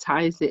 I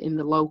advertised it in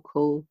the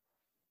local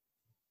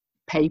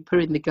paper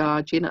in the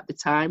Guardian at the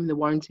time, the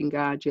Warrington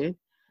Guardian.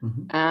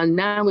 Mm-hmm. And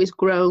now it's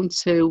grown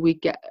to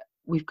we've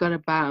got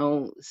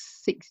about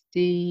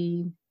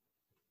 60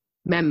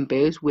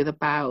 members with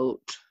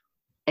about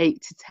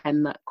 8 to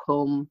 10 that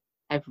come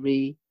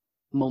every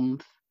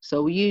month.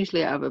 So we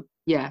usually have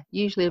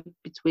usually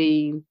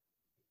between,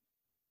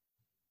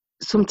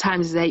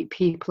 sometimes it's 8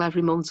 people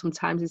every month,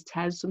 sometimes it's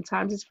 10,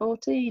 sometimes it's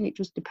 14. It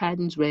just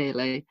depends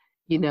really,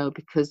 you know,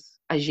 because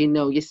as you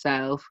know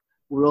yourself,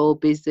 we're all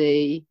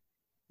busy,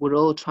 we're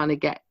all trying to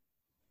get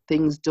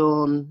things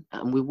done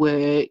and we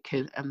work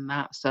and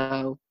that.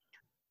 So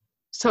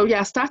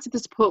yeah, I started the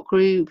support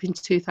group in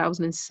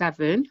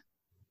 2007.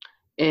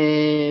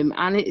 And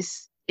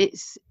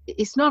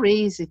it's not an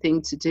easy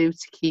thing to do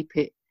to keep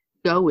it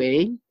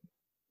going.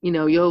 You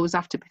know, you always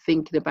have to be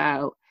thinking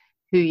about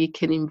who you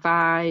can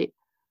invite,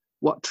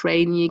 what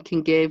training you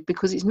can give,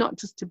 because it's not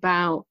just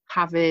about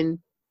having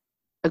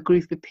a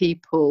group of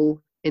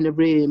people in a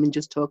room and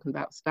just talking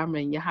about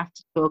stammering. You have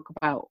to talk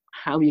about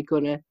how you're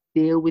going to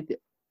deal with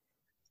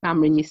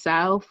stammering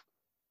yourself,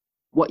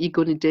 what you're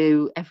going to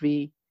do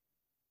every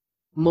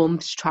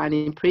month to try and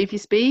improve your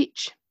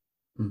speech,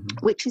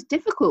 Mm-hmm. which is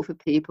difficult for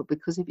people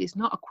because if it's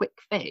not a quick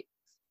fix,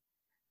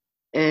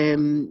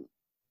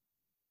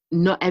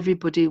 not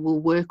everybody will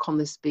work on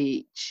the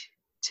speech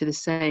to the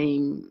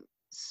same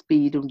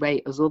speed and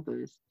rate as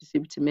others. You see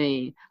what I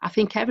mean? I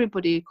think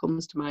everybody who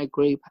comes to my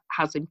group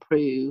has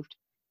improved.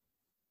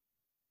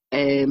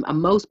 And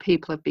most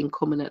people have been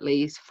coming at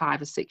least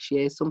 5 or 6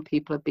 years. Some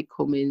people have been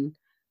coming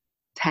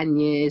 10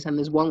 years. And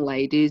there's one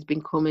lady who's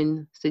been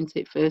coming since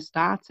it first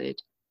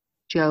started,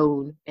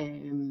 Joan,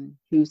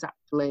 who's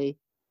actually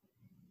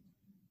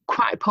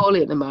quite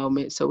poorly at the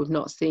moment. So we've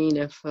not seen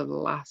her for the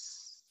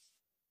last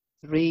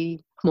 3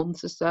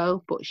 months or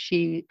so. But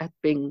she had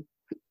been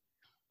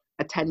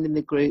attending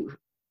the group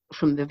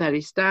from the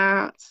very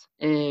start.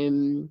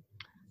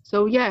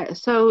 So yeah,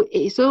 so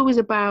it's always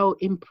about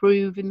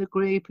improving the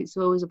group. It's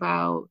always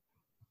about,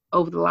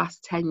 over the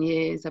last 10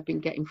 years, I've been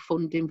getting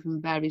funding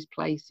from various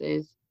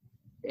places.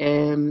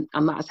 And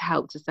that has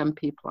helped to send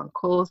people on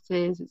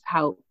courses. It's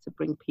helped to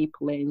bring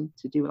people in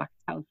to do like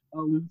a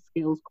telephone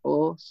skills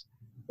course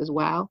as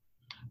well.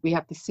 We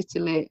have the City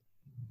Lit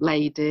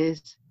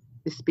ladies,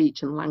 the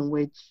speech and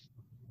language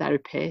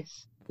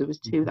therapists. There was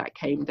two that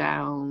came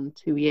down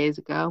 2 years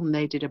ago, and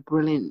they did a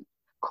brilliant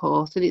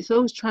course. And it's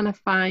always trying to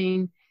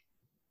find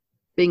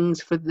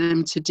things for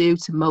them to do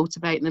to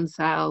motivate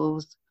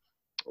themselves,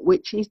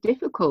 which is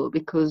difficult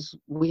because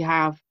we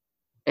have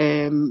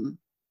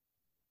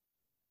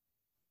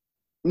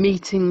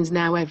meetings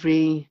now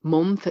every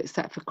month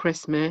except for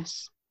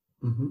Christmas.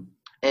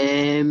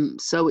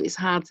 So it's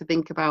hard to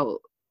think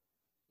about,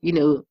 you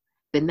know,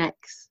 the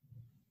next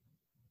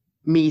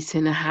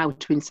meeting and how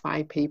to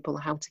inspire people,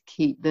 how to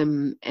keep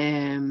them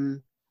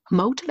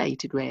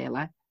motivated,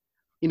 really,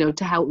 you know,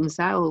 to help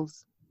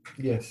themselves.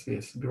 Yes,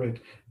 yes,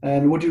 great.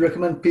 And would you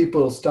recommend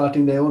people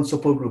starting their own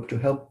support group to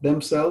help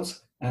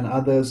themselves and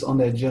others on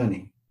their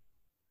journey?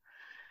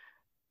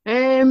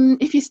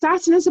 If you're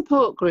starting a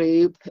support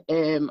group,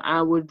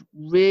 I would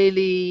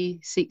really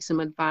seek some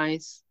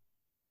advice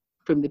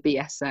from the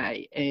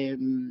BSA.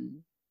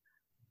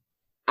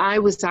 I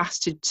was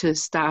asked to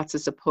start a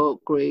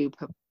support group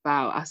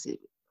about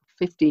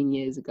 15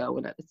 years ago,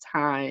 and at the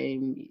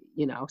time,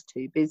 you know, I was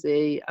too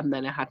busy, and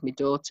then I had my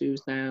daughter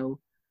who's now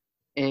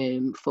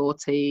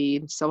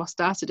 14, so I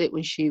started it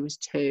when she was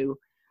 2,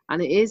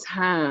 and it is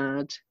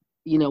hard,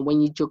 you know,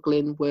 when you're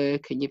juggling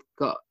work and you've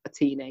got a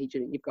teenager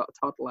and you've got a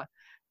toddler.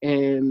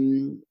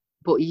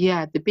 But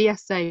yeah, the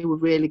BSA were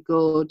really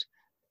good.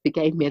 They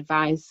gave me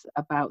advice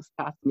about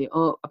starting it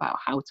up, about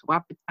how to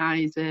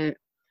advertise it,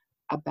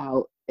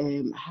 about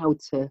how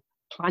to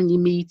plan your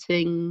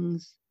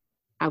meetings,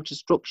 how to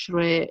structure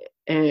it.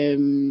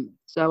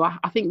 So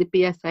I think the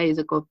BSA is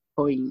a good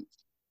point.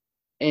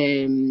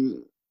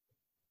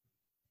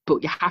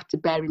 But you have to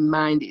bear in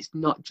mind it's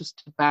not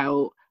just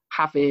about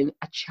having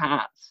a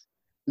chat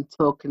and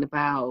talking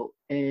about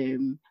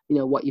you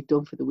know, what you've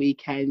done for the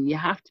weekend. You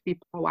have to be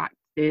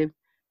proactive.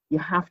 You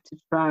have to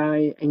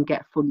try and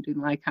get funding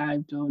like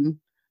I've done,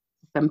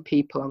 to send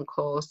people on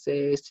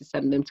courses, to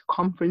send them to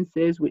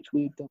conferences, which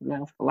we've done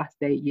now for the last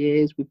 8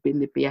 years. We've been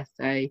the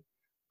BSA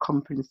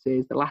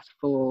conferences, the last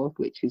 4,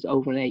 which is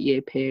over an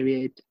 8-year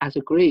period as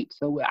a group.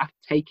 So I've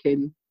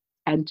taken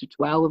 10 to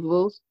 12 of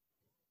us,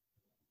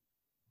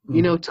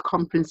 you know, to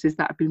conferences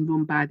that have been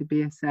run by the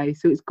BSA.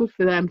 So it's good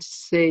for them to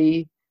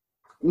see,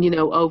 you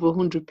know, over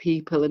 100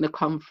 people in a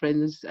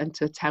conference and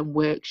to attend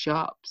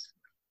workshops.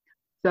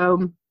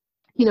 So,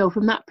 you know,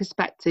 from that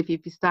perspective,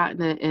 if you're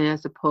starting a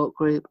support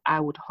group, I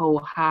would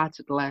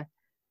wholeheartedly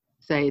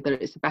say that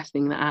it's the best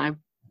thing that I've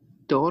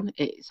done.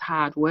 It's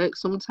hard work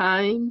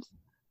sometimes,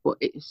 but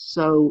it's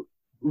so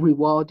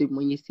rewarding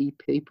when you see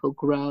people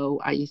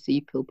grow and you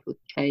see people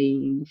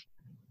change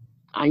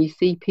and you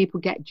see people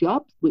get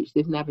jobs which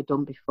they've never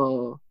done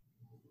before,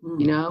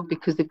 you know,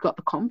 because they've got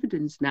the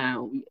confidence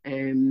now.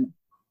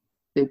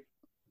 They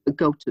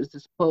go to the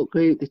support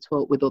group, they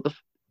talk with other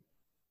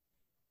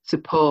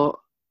support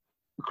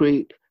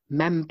group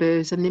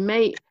members, and they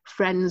make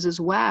friends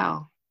as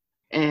well.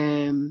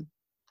 And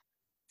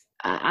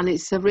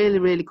it's a really,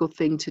 really good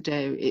thing to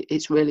do.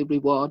 It's really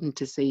rewarding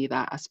to see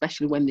that,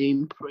 especially when they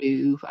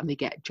improve and they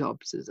get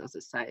jobs, as I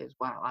say, as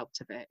well out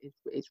of it.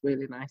 It's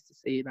really nice to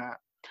see that.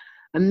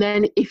 And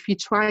then if you're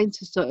trying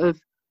to sort of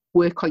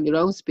work on your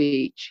own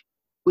speech,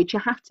 which you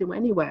have to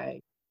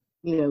anyway,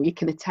 you know, you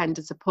can attend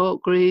a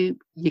support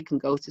group, you can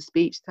go to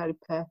speech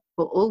therapy,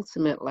 but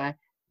ultimately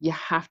you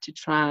have to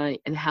try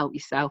and help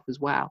yourself as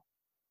well.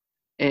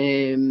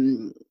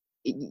 You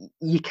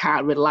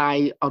can't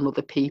rely on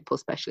other people,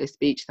 especially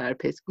speech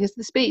therapists, because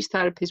the speech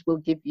therapist will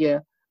give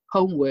you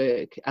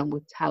homework and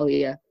will tell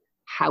you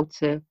how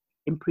to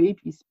improve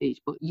your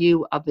speech, but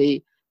you are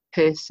the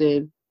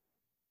person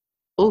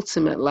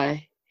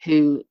ultimately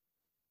who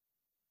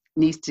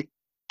needs to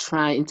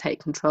try and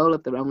take control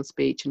of their own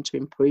speech and to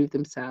improve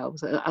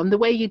themselves. And the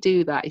way you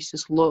do that is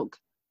just look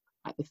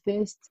at the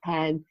first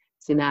 10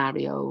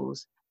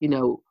 scenarios, you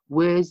know,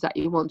 words that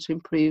you want to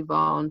improve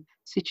on,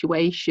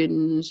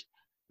 situations,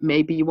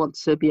 maybe you want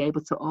to be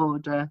able to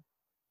order,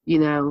 you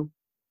know,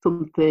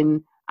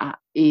 something at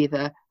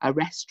either a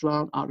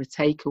restaurant or a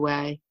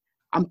takeaway,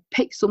 and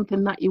pick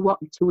something that you want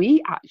to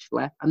eat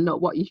actually, and not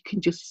what you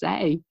can just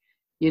say,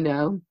 you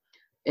know.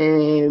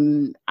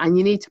 And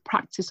you need to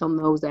practice on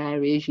those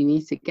areas. You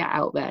need to get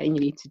out there and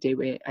you need to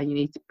do it, and you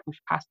need to push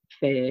past the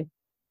fear.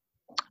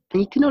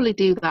 And you can only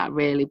do that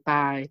really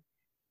by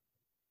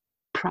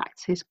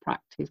practice. I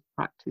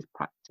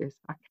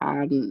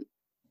can't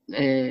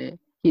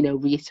you know,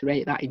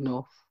 reiterate that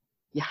enough.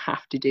 You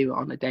have to do it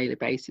on a daily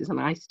basis, and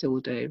I still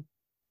do.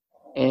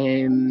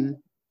 And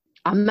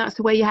that's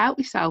the way you help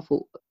yourself,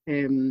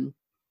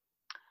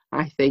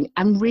 I think.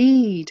 And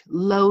read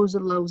loads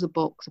and loads of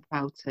books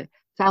about it,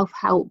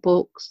 self-help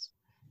books.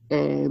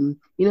 You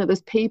know,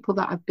 there's people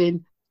that have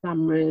been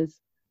stammerers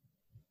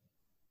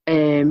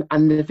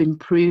and they've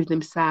improved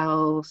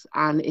themselves,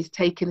 and it's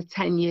taken a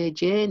 10-year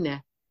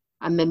journey,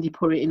 and then they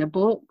put it in a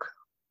book,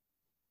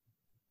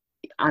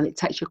 and it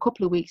takes you a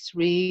couple of weeks to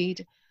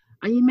read,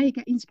 and you may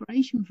get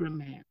inspiration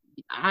from it.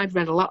 I've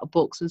read a lot of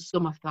books, and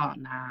some I thought,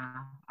 nah,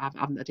 I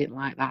didn't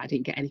like that, I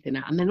didn't get anything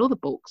out. And then other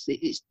books,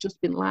 it's just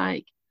been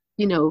like,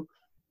 you know,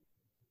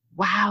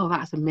 wow,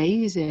 that's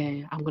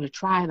amazing, I'm going to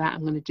try that,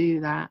 I'm going to do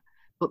that.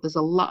 But there's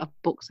a lot of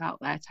books out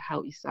there to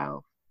help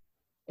yourself.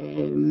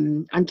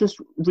 And just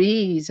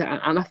read.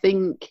 And I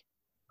think,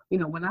 you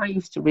know, when I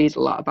used to read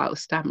a lot about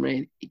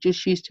stammering, it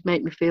just used to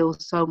make me feel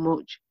so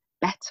much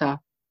better.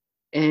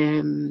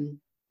 It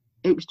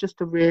was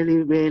just a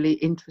really, really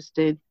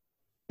interesting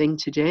thing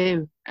to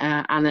do.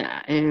 And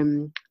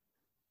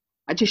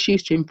I just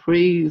used to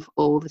improve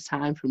all the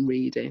time from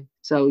reading.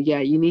 So,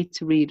 yeah, you need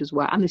to read as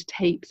well. And there's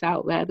tapes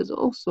out there. There's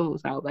all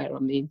sorts out there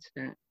on the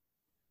internet.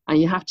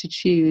 And you have to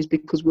choose,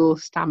 because we all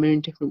stammer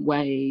in different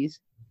ways.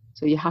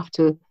 So you have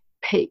to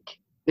pick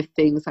the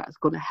things that's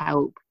going to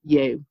help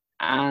you.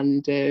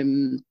 And,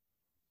 you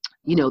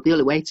know, the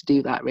only way to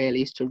do that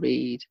really is to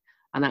read.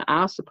 And at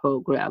our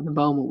support group at the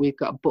moment, we've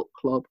got a book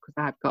club, because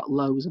I've got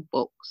loads of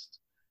books,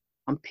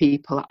 and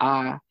people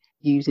are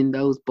using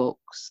those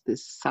books.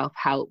 There's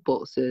self-help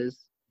books,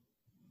 there's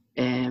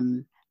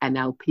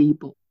NLP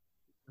books,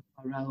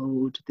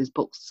 there's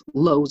books,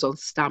 loads on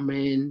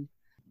stammering.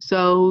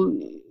 So,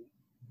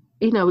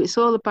 you know, it's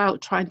all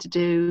about trying to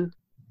do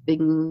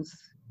things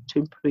to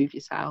improve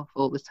yourself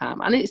all the time.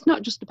 And it's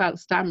not just about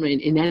stammering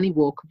in any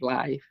walk of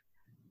life.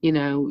 You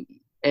know,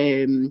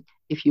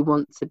 if you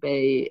want to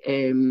be,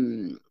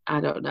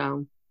 I don't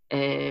know,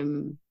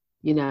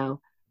 you know,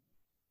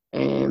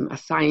 a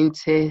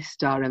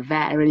scientist or a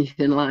vet or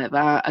anything like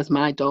that, as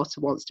my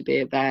daughter wants to be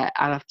a vet,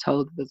 and I've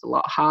told her there's a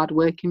lot of hard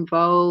work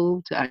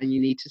involved and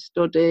you need to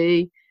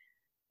study.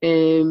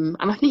 And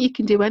I think you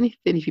can do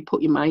anything if you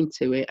put your mind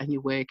to it and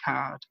you work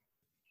hard.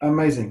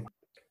 Amazing.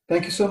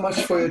 Thank you so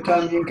much for your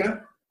time,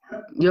 Yinka.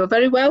 You're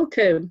very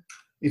welcome.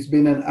 It's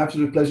been an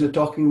absolute pleasure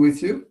talking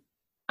with you.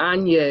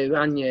 And you,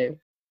 and you.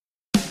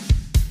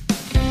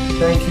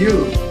 Thank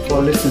you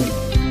for listening.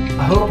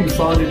 I hope you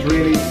found it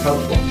really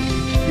helpful.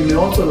 You may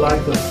also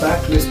like the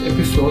backlist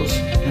episodes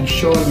and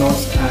show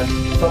notes at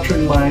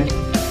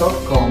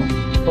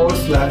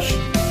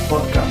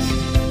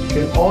stutteringmind.com/podcast. You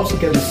can also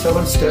get the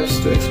 7 steps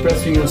to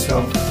expressing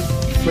yourself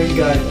free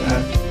guide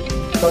at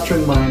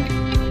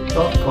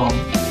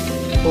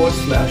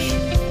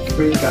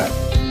stutteringmind.com/free guide.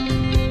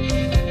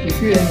 If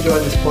you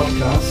enjoyed this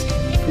podcast,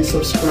 please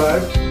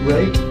subscribe,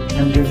 rate,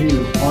 and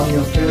review on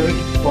your favorite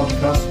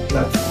podcast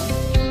platform.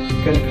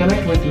 You can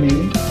connect with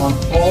me on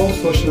all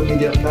social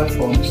media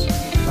platforms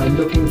by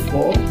looking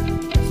for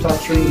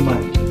Stuttering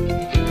Mind.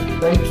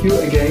 Thank you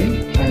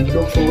again, and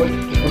look forward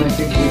to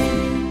connecting with you.